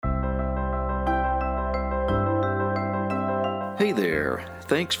Hey there,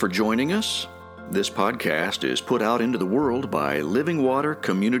 thanks for joining us. This podcast is put out into the world by Living Water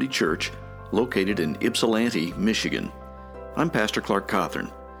Community Church, located in Ypsilanti, Michigan. I'm Pastor Clark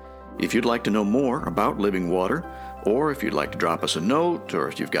Cawthorn. If you'd like to know more about Living Water, or if you'd like to drop us a note, or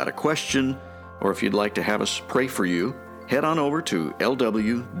if you've got a question, or if you'd like to have us pray for you, head on over to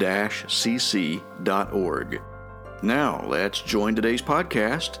lw-cc.org. Now, let's join today's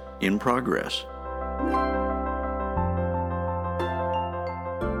podcast in progress.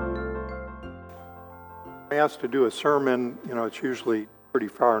 I'm asked to do a sermon, it's usually pretty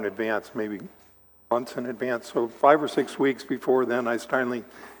far in advance, maybe months in advance. So 5 or 6 weeks before then, I finally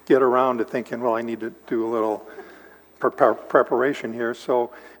get around to thinking, well, I need to do a little preparation here.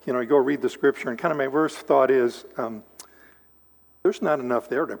 So, you go read the scripture, and kind of my first thought is, there's not enough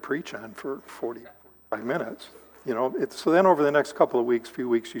there to preach on for 45 minutes. So then over the next couple of few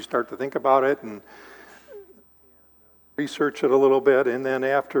weeks, you start to think about it and research it a little bit, and then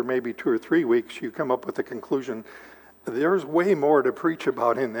after maybe 2 or 3 weeks, you come up with the conclusion, there's way more to preach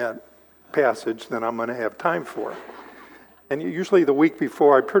about in that passage than I'm going to have time for. And usually the week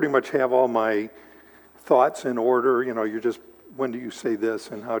before, I pretty much have all my thoughts in order. You're just, when do you say this,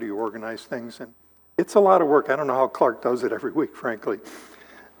 and how do you organize things? And it's a lot of work. I don't know how Clark does it every week, frankly.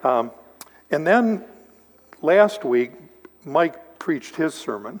 And then last week, Mike preached his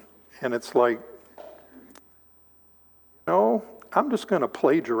sermon, and it's like, I'm just going to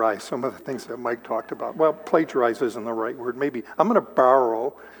plagiarize some of the things that Mike talked about. Well, plagiarize isn't the right word. Maybe I'm going to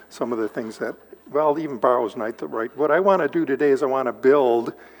borrow some of the things that, even borrow is not the right. What I want to do today is I want to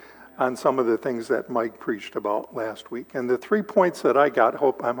build on some of the things that Mike preached about last week. And the 3 points that I got, I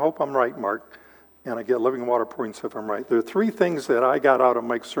hope I'm right, Mark, and I get Living Water points if I'm right. There are 3 things that I got out of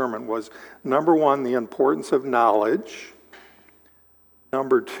Mike's sermon was, number 1, the importance of knowledge.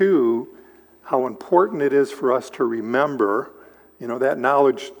 Number 2, how important it is for us to remember. That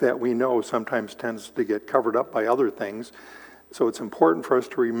knowledge that we know sometimes tends to get covered up by other things. So it's important for us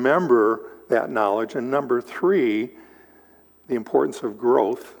to remember that knowledge. And number 3, the importance of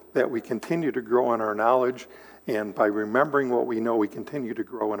growth, that we continue to grow in our knowledge. And by remembering what we know, we continue to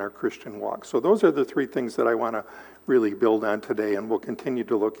grow in our Christian walk. So those are the 3 things that I want to really build on today. And we'll continue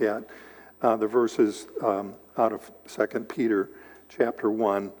to look at the verses out of 2 Peter chapter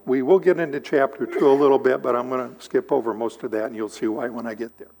 1. We will get into chapter 2 a little bit, but I'm going to skip over most of that, and you'll see why when I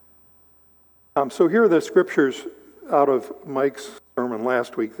get there. So here are the scriptures out of Mike's sermon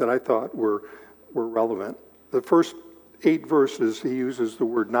last week that I thought were relevant. The first 8 verses, he uses the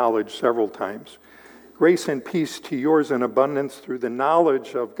word knowledge several times. Grace and peace to yours in abundance through the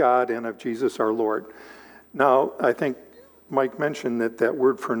knowledge of God and of Jesus our Lord. Now, I think Mike mentioned that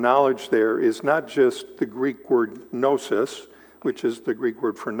word for knowledge there is not just the Greek word gnosis, which is the Greek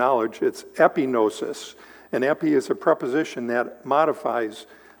word for knowledge. It's epignosis. And epi is a preposition that modifies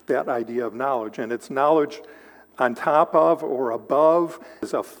that idea of knowledge. And it's knowledge on top of or above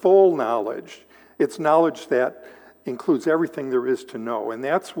is a full knowledge. It's knowledge that includes everything there is to know. And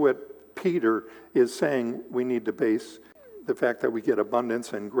that's what Peter is saying we need to base the fact that we get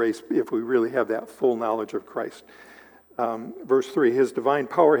abundance and grace if we really have that full knowledge of Christ. Verse 3, his divine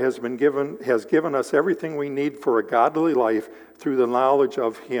power has given us everything we need for a godly life through the knowledge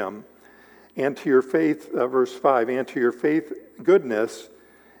of him. And to your faith, verse 5, and to your faith, goodness,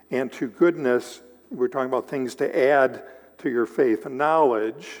 and to goodness, we're talking about things to add to your faith,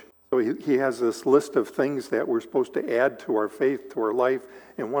 knowledge. So he has this list of things that we're supposed to add to our faith, to our life,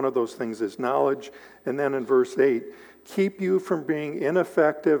 and one of those things is knowledge. And then in verse 8, keep you from being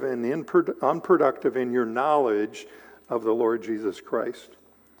ineffective and unproductive in your knowledge of the Lord Jesus Christ.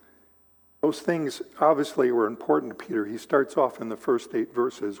 Those things obviously were important to Peter. He starts off in the first 8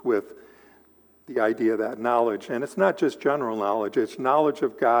 verses with the idea of that knowledge. And it's not just general knowledge, it's knowledge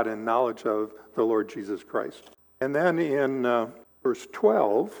of God and knowledge of the Lord Jesus Christ. And then in verse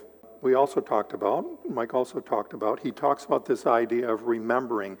 12, Mike also talked about, he talks about this idea of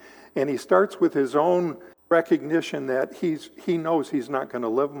remembering. And he starts with his own recognition that he knows he's not going to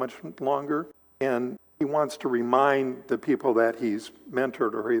live much longer. And he wants to remind the people that he's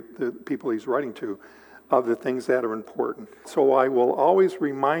mentored or the people he's writing to of the things that are important. So I will always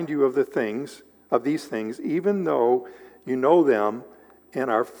remind you of these things, even though you know them and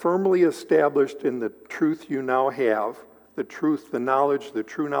are firmly established in the truth you now have, the true knowledge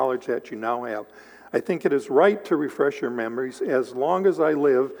that you now have. I think it is right to refresh your memories as long as I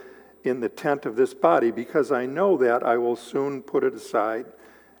live in the tent of this body, because I know that I will soon put it aside,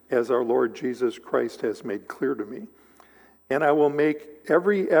 as our Lord Jesus Christ has made clear to me. And I will make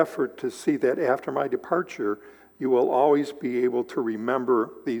every effort to see that after my departure, you will always be able to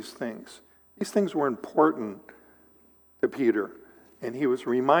remember these things. These things were important to Peter. And he was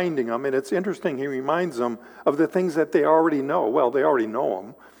reminding them, and it's interesting, he reminds them of the things that they already know. Well, they already know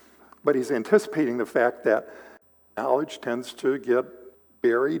them, but he's anticipating the fact that knowledge tends to get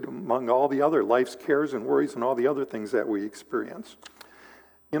buried among all the other life's cares and worries and all the other things that we experience.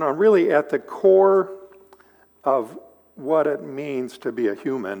 Really at the core of what it means to be a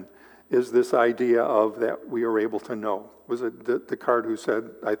human is this idea of that we are able to know. Was it Descartes who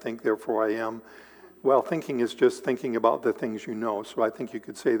said, I think, therefore I am? Well, thinking is just thinking about the things you know. So I think you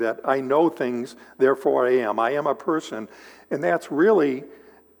could say that I know things, therefore I am. I am a person. And that's really,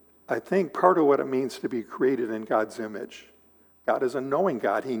 I think, part of what it means to be created in God's image. God is a knowing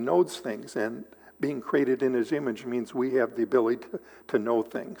God. He knows things. And being created in his image means we have the ability to know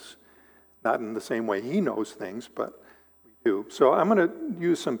things. Not in the same way he knows things, but we do. So I'm going to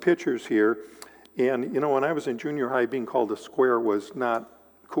use some pictures here. And, when I was in junior high, being called a square was not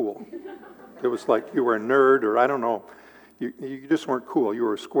cool. It was like you were a nerd, or I don't know. You just weren't cool. You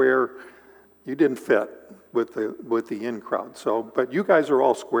were a square. You didn't fit with the in crowd. So, but you guys are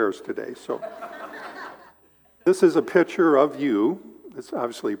all squares today. So, this is a picture of you. It's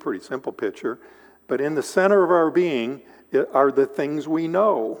obviously a pretty simple picture, but in the center of our being are the things we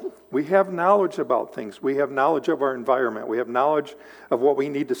know. We have knowledge about things. We have knowledge of our environment. We have knowledge of what we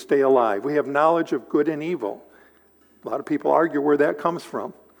need to stay alive. We have knowledge of good and evil. A lot of people argue where that comes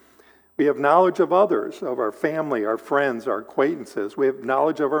from. We have knowledge of others, of our family, our friends, our acquaintances. We have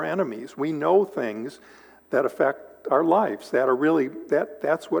knowledge of our enemies. We know things that affect our lives, that are really,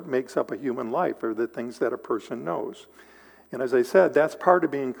 that's what makes up a human life, are the things that a person knows. And as I said, that's part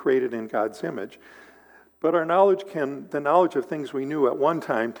of being created in God's image. But the knowledge of things we knew at one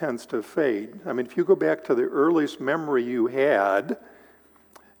time tends to fade. I mean, if you go back to the earliest memory you had,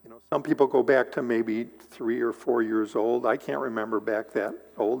 some people go back to maybe 3 or 4 years old. I can't remember back that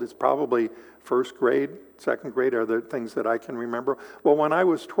old. It's probably first grade, second grade are the things that I can remember. Well, when I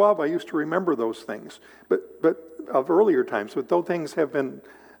was 12, I used to remember those things, but of earlier times. But those things have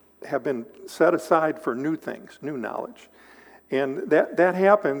been set aside for new things, new knowledge. And that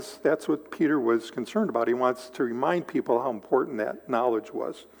happens. That's what Peter was concerned about. He wants to remind people how important that knowledge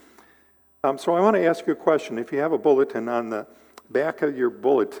was. So I want to ask you a question. If you have a bulletin, on the back of your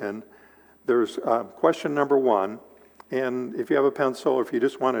bulletin, there's question number 1. And if you have a pencil, or if you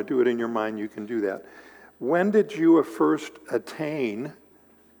just want to do it in your mind, you can do that. When did you first attain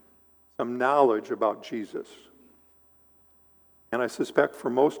some knowledge about Jesus? And I suspect for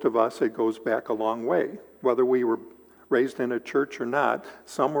most of us, it goes back a long way. Whether we were raised in a church or not,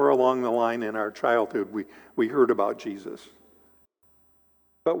 somewhere along the line in our childhood, we heard about Jesus.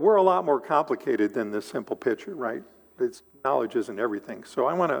 But we're a lot more complicated than this simple picture, right? Knowledge isn't everything. So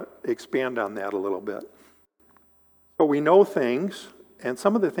I want to expand on that a little bit. So we know things, and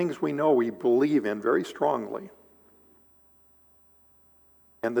some of the things we know we believe in very strongly.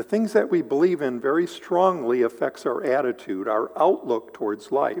 And the things that we believe in very strongly affects our attitude, our outlook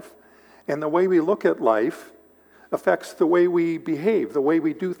towards life. And the way we look at life affects the way we behave, the way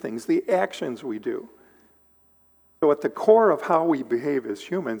we do things, the actions we do. So at the core of how we behave as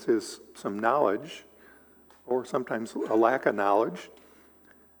humans is some knowledge, or sometimes a lack of knowledge.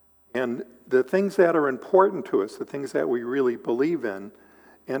 And the things that are important to us, the things that we really believe in,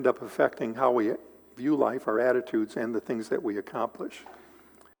 end up affecting how we view life, our attitudes, and the things that we accomplish.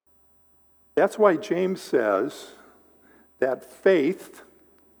 That's why James says that faith,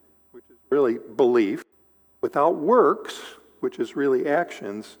 which is really belief, without works, which is really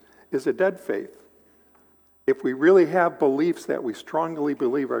actions, is a dead faith. If we really have beliefs that we strongly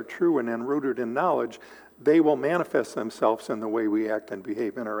believe are true and then rooted in knowledge, they will manifest themselves in the way we act and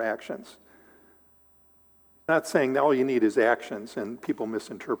behave in our actions. I'm not saying that all you need is actions, and people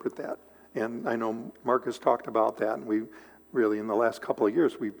misinterpret that. And I know Mark has talked about that, and we really, in the last couple of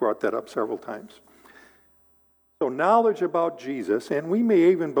years, we've brought that up several times. So knowledge about Jesus, and we may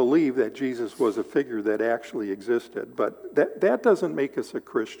even believe that Jesus was a figure that actually existed, but that doesn't make us a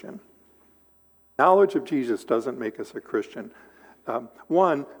Christian. Knowledge of Jesus doesn't make us a Christian.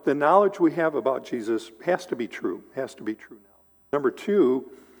 One, the knowledge we have about Jesus has to be true, now. Number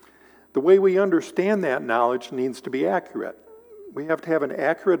 2, the way we understand that knowledge needs to be accurate. We have to have an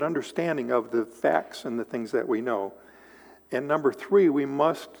accurate understanding of the facts and the things that we know. And number 3, we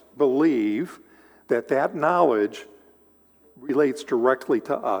must believe that knowledge relates directly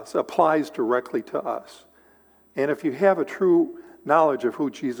to us, applies directly to us. And if you have a true knowledge of who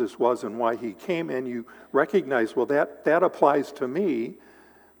Jesus was and why he came, and you recognize, well, that applies to me,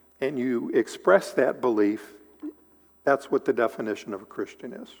 and you express that belief, that's what the definition of a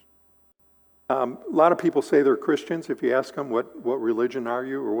Christian is. A lot of people say they're Christians. If you ask them what religion are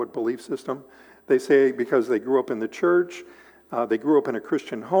you or what belief system, they say because they grew up in the church, they grew up in a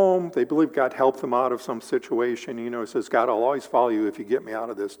Christian home, they believe God helped them out of some situation. It says, God, I'll always follow you if you get me out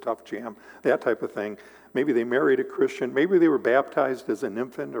of this tough jam, that type of thing. Maybe they married a Christian. Maybe they were baptized as an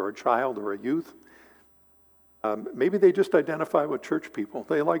infant or a child or a youth. Maybe they just identify with church people.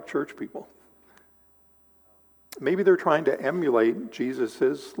 They like church people. Maybe they're trying to emulate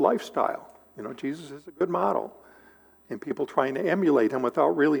Jesus' lifestyle. Jesus is a good model. And people trying to emulate him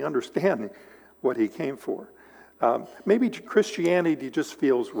without really understanding what he came for. Maybe Christianity just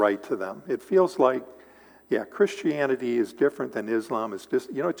feels right to them. It feels like, Christianity is different than Islam. It's just,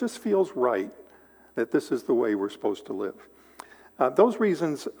 it just feels right that this is the way we're supposed to live. Those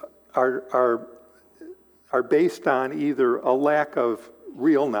reasons are based on either a lack of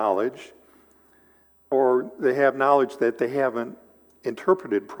real knowledge, or they have knowledge that they haven't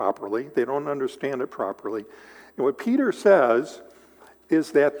interpreted properly. They don't understand it properly. And what Peter says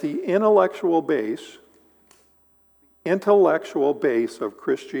is that the intellectual base of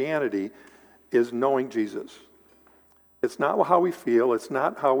Christianity is knowing Jesus. It's not how we feel. It's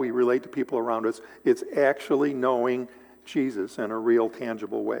not how we relate to people around us. It's actually knowing Jesus in a real,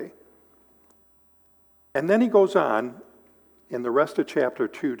 tangible way. And then he goes on in the rest of chapter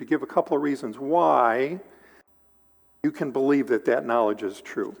 2 to give a couple of reasons why you can believe that knowledge is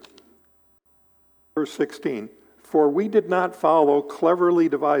true. Verse 16, for we did not follow cleverly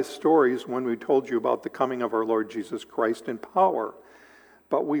devised stories when we told you about the coming of our Lord Jesus Christ in power,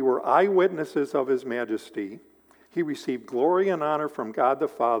 but we were eyewitnesses of his majesty. He received glory and honor from God the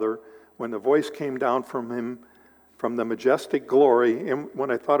Father when the voice came down from him from the majestic glory. And when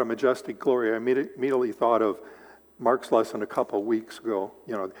I thought of majestic glory, I immediately thought of Mark's lesson a couple weeks ago.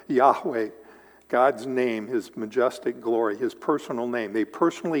 Yahweh, God's name, his majestic glory, his personal name. They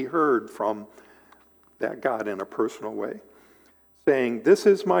personally heard from that God in a personal way, saying, this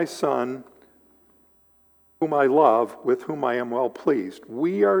is my Son, whom I love, with whom I am well pleased.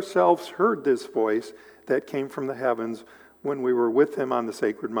 We ourselves heard this voice that came from the heavens when we were with him on the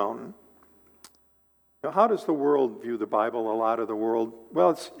sacred mountain. Now, how does the world view the Bible? A lot of the world, well,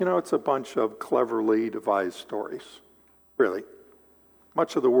 it's a bunch of cleverly devised stories, really.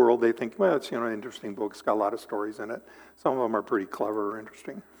 Much of the world, they think, well, it's an interesting book. It's got a lot of stories in it. Some of them are pretty clever or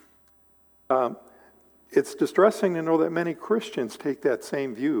interesting. It's distressing to know that many Christians take that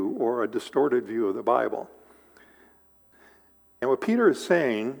same view or a distorted view of the Bible. And what Peter is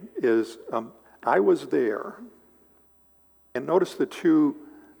saying is, I was there. And notice the two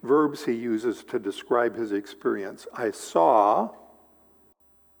verbs he uses to describe his experience. I saw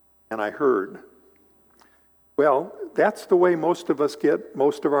and I heard. Well, that's the way most of us get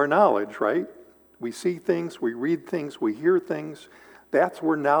most of our knowledge, right? We see things, we read things, we hear things. That's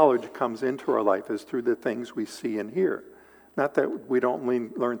where knowledge comes into our life, is through the things we see and hear. Not that we don't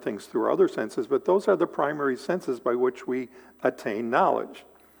learn things through our other senses, but those are the primary senses by which we attain knowledge.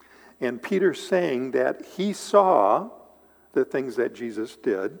 And Peter's saying that he saw the things that Jesus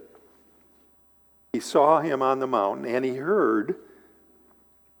did. He saw him on the mountain, and he heard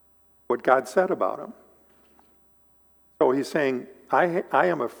what God said about him. So he's saying, I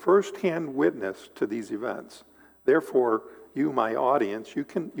am a first-hand witness to these events. Therefore, you, my audience, you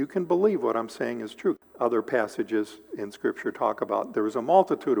can believe what I'm saying is true. Other passages in Scripture talk about there was a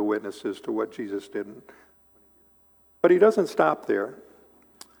multitude of witnesses to what Jesus did. But he doesn't stop there.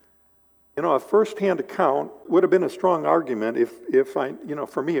 A first-hand account would have been a strong argument if I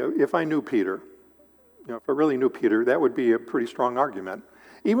knew Peter. If I really knew Peter, that would be a pretty strong argument.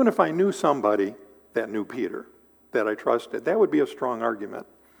 Even if I knew somebody that knew Peter, that I trusted, that would be a strong argument.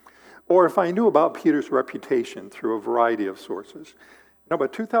 Or if I knew about Peter's reputation through a variety of sources.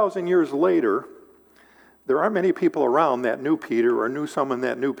 But 2,000 years later, there aren't many people around that knew Peter or knew someone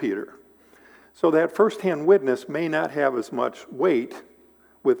that knew Peter. So that first-hand witness may not have as much weight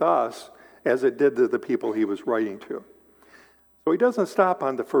with us as it did to the people he was writing to. So he doesn't stop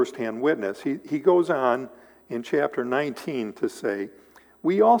on the first-hand witness. He goes on in chapter 19 to say,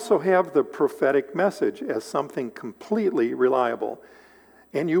 we also have the prophetic message as something completely reliable,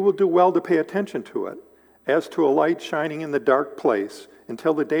 and you will do well to pay attention to it, as to a light shining in the dark place,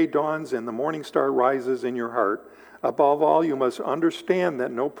 until the day dawns and the morning star rises in your heart. Above all, you must understand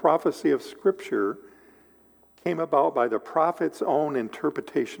that no prophecy of Scripture came about by the prophet's own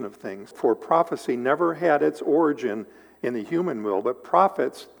interpretation of things. For prophecy never had its origin in the human will, but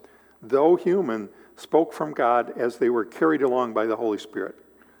prophets, though human, spoke from God as they were carried along by the Holy Spirit.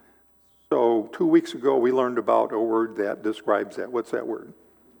 So 2 weeks ago, we learned about a word that describes that. What's that word?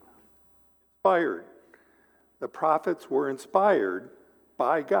 Inspired. The prophets were inspired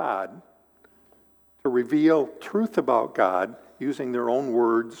by God to reveal truth about God using their own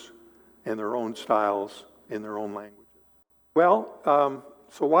words and their own styles in their own languages. Well,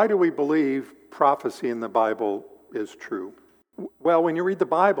 so why do we believe prophecy in the Bible is true? Well, when you read the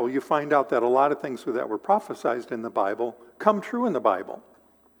Bible, you find out that a lot of things that were prophesied in the Bible come true in the Bible.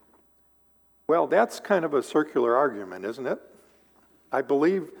 Well, that's kind of a circular argument, isn't it? I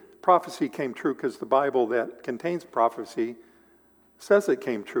believe prophecy came true because the Bible that contains prophecy says it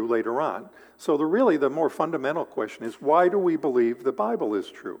came true later on. So the more fundamental question is, why do we believe the Bible is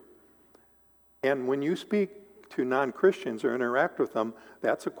true? And when you speak to non-Christians or interact with them,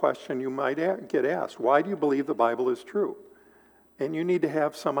 that's a question you might get asked. Why do you believe the Bible is true? And you need to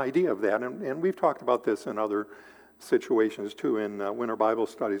have some idea of that. And we've talked about this in other situations too, in winter Bible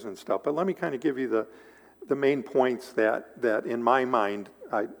studies and stuff. But let me kind of give you the main points that in my mind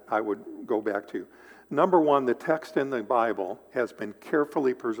I would go back to. Number one, the text in the Bible has been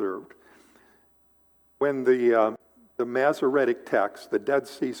carefully preserved. When the Masoretic text, the Dead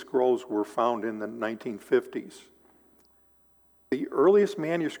Sea Scrolls, were found in the 1950s, the earliest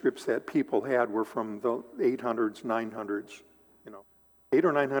manuscripts that people had were from the 800s, 900s, 800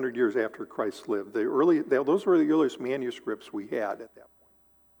 or 900 years after Christ lived. Those were the earliest manuscripts we had at that point.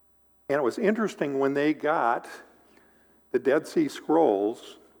 And it was interesting when they got the Dead Sea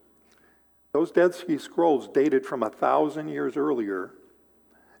Scrolls. Those Dead Sea Scrolls dated from 1,000 years earlier,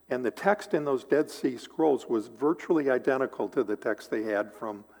 and the text in those Dead Sea Scrolls was virtually identical to the text they had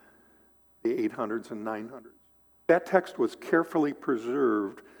from the 800s and 900s. That text was carefully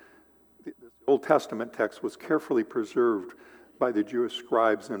preserved. The Old Testament text was carefully preserved by the Jewish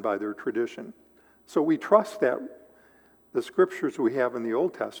scribes and by their tradition. So we trust that the scriptures we have in the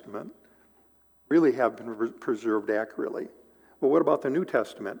Old Testament really have been preserved accurately. Well, what about the New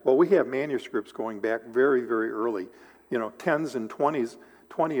Testament? Well, we have manuscripts going back very, very early, tens and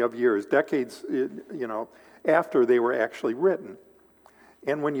 20 of years, decades, after they were actually written.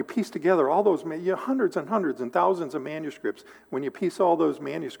 And when you piece together all those, hundreds and hundreds and thousands of manuscripts, when you piece all those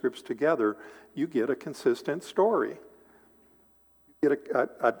manuscripts together, you get a consistent story. You get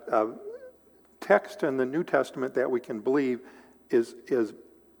a text in the New Testament that we can believe is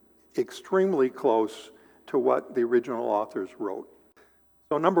extremely close to what the original authors wrote.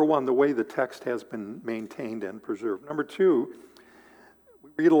 So number one, the way the text has been maintained and preserved. Number two,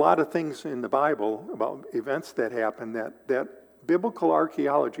 we read a lot of things in the Bible about events that happen that biblical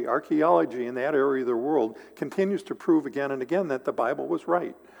archaeology in that area of the world continues to prove again and again that the Bible was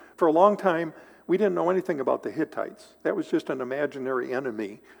right. For a long time, we didn't know anything about the Hittites. That was just an imaginary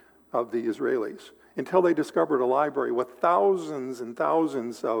enemy of the Israelis until they discovered a library with thousands and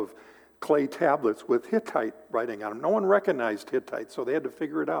thousands of clay tablets with Hittite writing on them. No one recognized Hittites, so they had to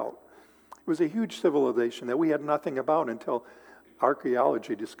figure it out. It was a huge civilization that we had nothing about until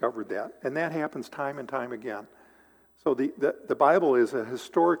archaeology discovered that. And that happens time and time again. So the Bible is a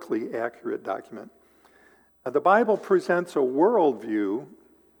historically accurate document. The Bible presents a worldview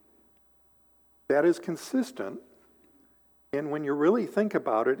that is consistent, and when you really think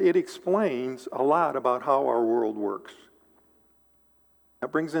about it, it explains a lot about how our world works.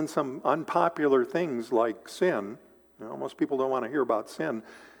 That brings in some unpopular things like sin. Most people don't want to hear about sin,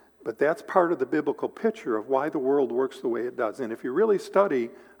 but that's part of the biblical picture of why the world works the way it does. And if you really study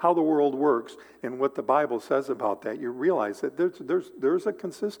how the world works and what the Bible says about that, you realize that there's a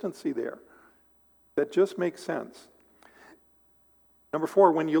consistency there that just makes sense. Number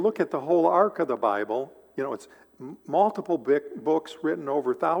four, when you look at the whole arc of the Bible, it's multiple books written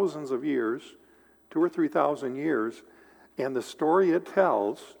over thousands of years, 2,000 or 3,000 years, and the story it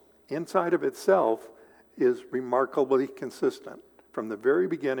tells inside of itself is remarkably consistent from the very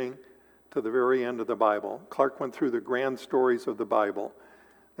beginning to the very end of the Bible. Clark went through the grand stories of the Bible.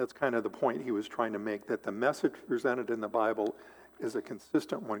 That's kind of the point he was trying to make, that the message presented in the Bible is a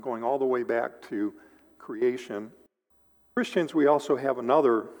consistent one, going all the way back to creation. Christians, we also have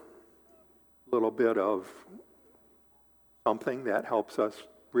another little bit of something that helps us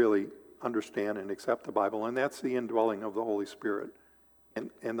really understand and accept the Bible, and that's the indwelling of the Holy Spirit.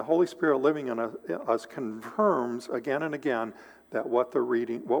 And the Holy Spirit living in us confirms again and again that what we're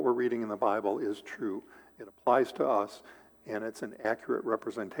reading in the Bible is true. It applies to us, and it's an accurate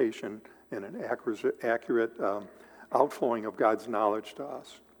representation and an accurate outflowing of God's knowledge to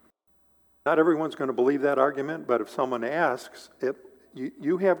us. Not everyone's going to believe that argument, but if someone asks,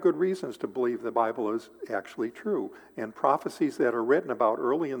 you have good reasons to believe the Bible is actually true. And prophecies that are written about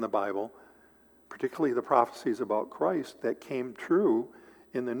early in the Bible, particularly the prophecies about Christ that came true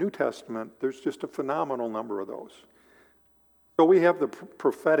in the New Testament, there's just a phenomenal number of those. So we have the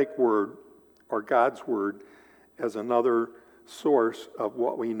prophetic word, or God's word, as another source of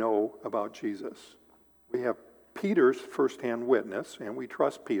what we know about Jesus. We have Peter's firsthand witness, and we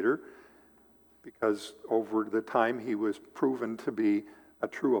trust Peter because over the time he was proven to be a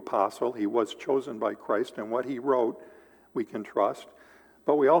true apostle. He was chosen by Christ, and what he wrote we can trust.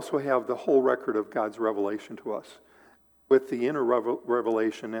 But we also have the whole record of God's revelation to us. With the inner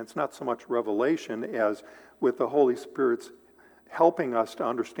revelation, and it's not so much revelation as with the Holy Spirit's helping us to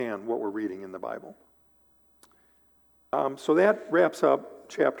understand what we're reading in the Bible. So that wraps up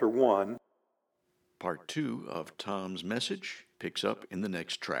chapter 1. Part 2 of Tom's message picks up in the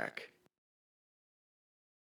next track.